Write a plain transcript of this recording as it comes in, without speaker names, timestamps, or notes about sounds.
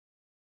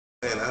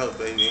Man, I hope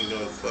they ain't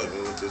gonna fuck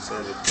me with this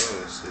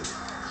overthrow shit.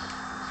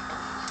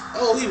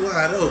 Oh, he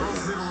wide open.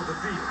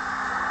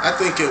 I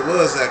think it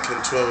was that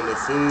controller,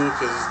 fool,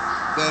 because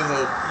that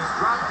hoe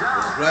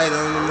was right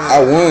on the money.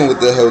 I won with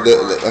that hoe.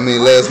 I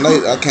mean, last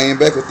night I came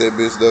back with that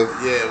bitch though.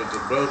 Yeah, with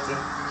the broken.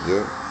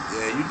 Yeah.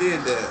 Yeah, you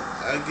did that.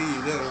 I give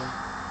you that one.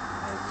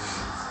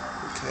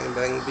 He came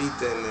back and beat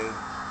that nigga.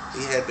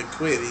 He had to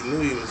quit. He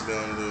knew he was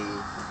gonna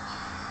lose.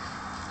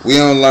 We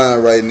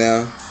online right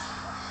now.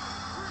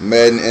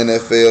 Madden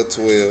NFL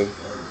 12.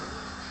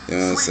 You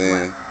know what I'm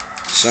saying?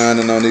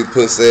 Shining on these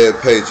pussy ass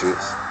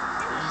Patriots.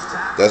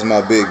 That's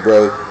my big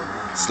bro.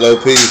 Slow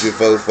peasy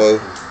fofo.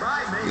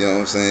 You know what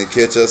I'm saying?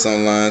 Catch us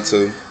online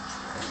too.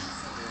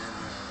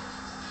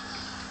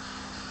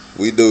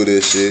 We do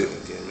this shit.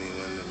 Give me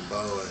one of them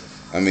boys.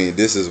 I mean,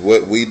 this is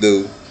what we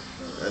do.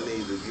 I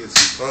need to get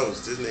some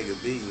points. This nigga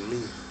beating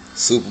me.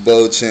 Super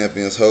Bowl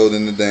champions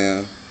holding it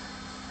down.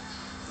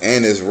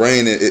 And it's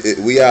raining.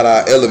 We out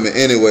our element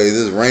anyways.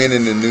 It's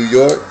raining in New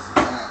York.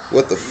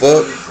 What the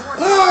fuck?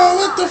 Oh,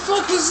 what the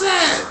fuck is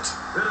that?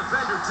 The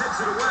defender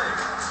tips it away.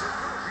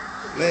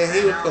 Man,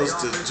 he was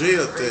supposed to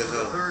drill that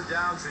hoe. Third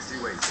down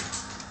situation.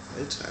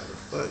 They trying to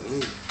fuck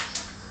me.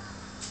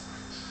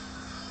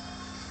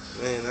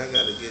 Man, I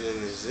gotta get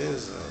in this end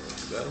zone,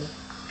 bro.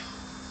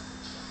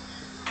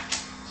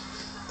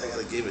 I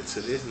gotta give it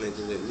to this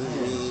nigga with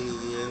me.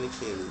 He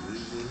can't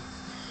beat me.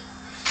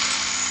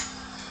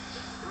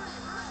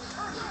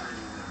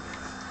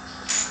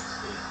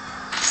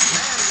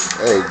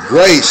 Oh,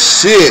 great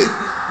shit.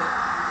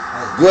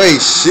 Great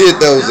shit.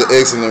 That was an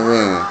excellent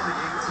run.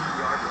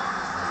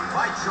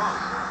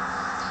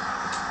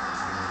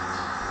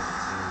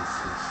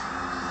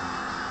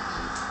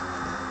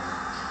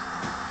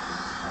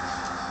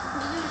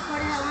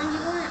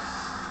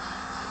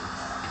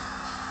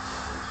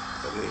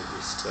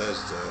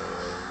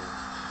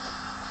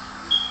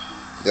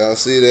 Y'all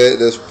see that?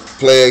 That's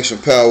play action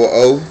power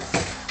O.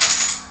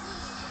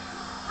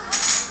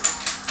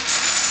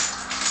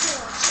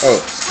 Oh,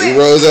 he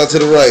rolls out to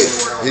the right.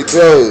 He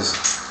throws.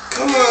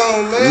 Come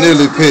on, man.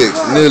 Nearly picked.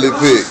 Nearly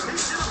picked.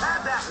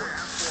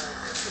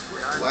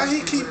 Why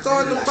he keep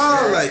throwing the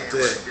ball like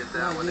that?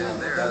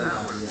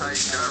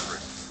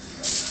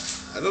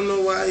 I don't know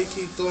why he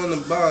keep throwing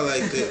the ball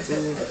like that,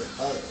 fool.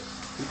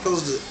 He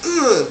supposed to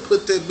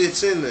put that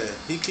bitch in there.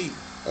 He keep.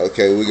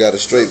 Okay, we got a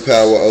straight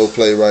power O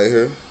play right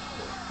here.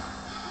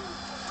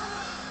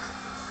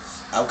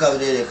 I'm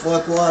coming in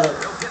fourth quarter.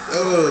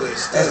 Oh,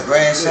 that's a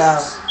grand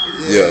shout.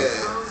 Yeah.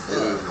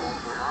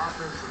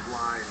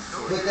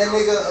 Put that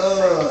nigga,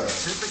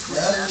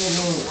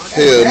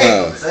 hell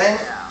no.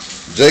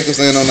 Jacobs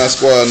ain't on that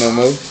squad no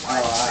more.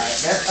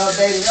 That's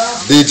updated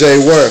off. DJ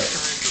Worth.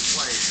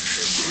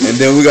 And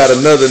then we got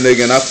another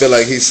nigga, and I feel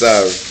like he's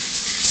sorry.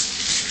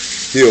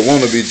 He'll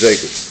want to be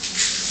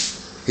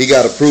Jacobs. He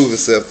got to prove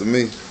himself to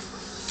me.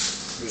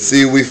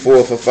 See, we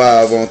 4 for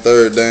 5 on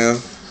third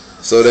down.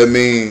 So that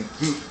means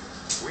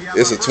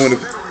it's a 20.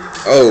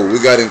 Oh, we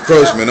got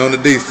encroachment on the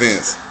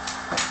defense.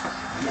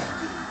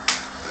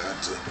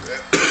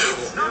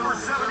 Number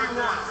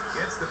 71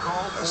 gets the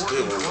call for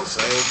still on the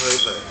same play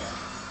back.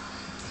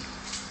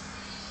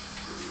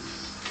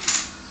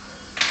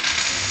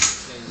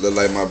 Look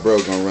like my bro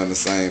gonna run the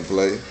same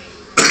play.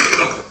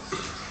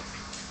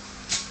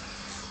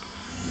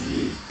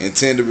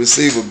 Intended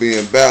receiver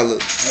being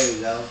Ballard.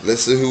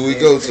 Let's see who we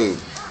go to.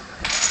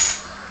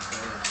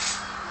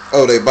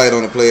 Oh, they bite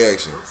on the play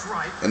action.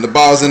 And the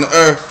ball's in the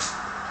air.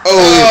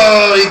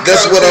 Oh,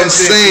 that's what I'm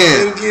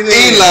saying.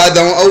 Eli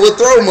don't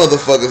overthrow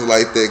motherfuckers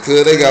like that,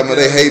 cuz they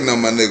hating on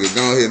my nigga.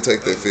 Go ahead and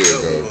take that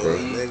field goal, bro.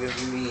 I'm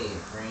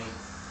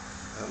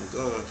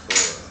going for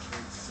it.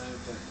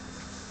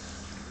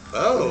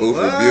 Oh, the booth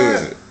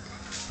reviewing it.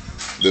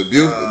 The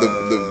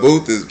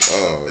booth is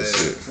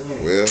shit.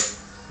 Well,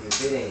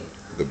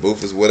 the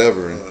booth is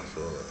whatever.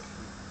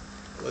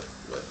 What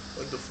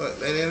the fuck?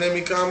 They didn't let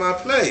me call my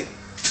play.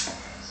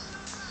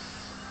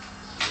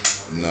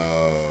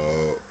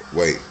 No,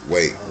 wait.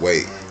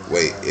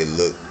 It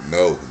look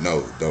no,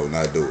 do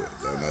not do it.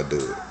 Do not do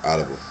it.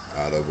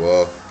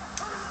 Audible.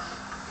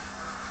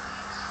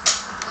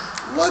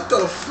 What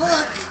the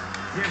fuck?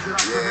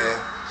 Yeah.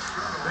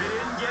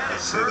 I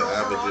should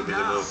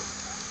have.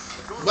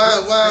 Why?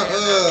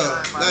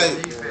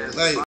 Like.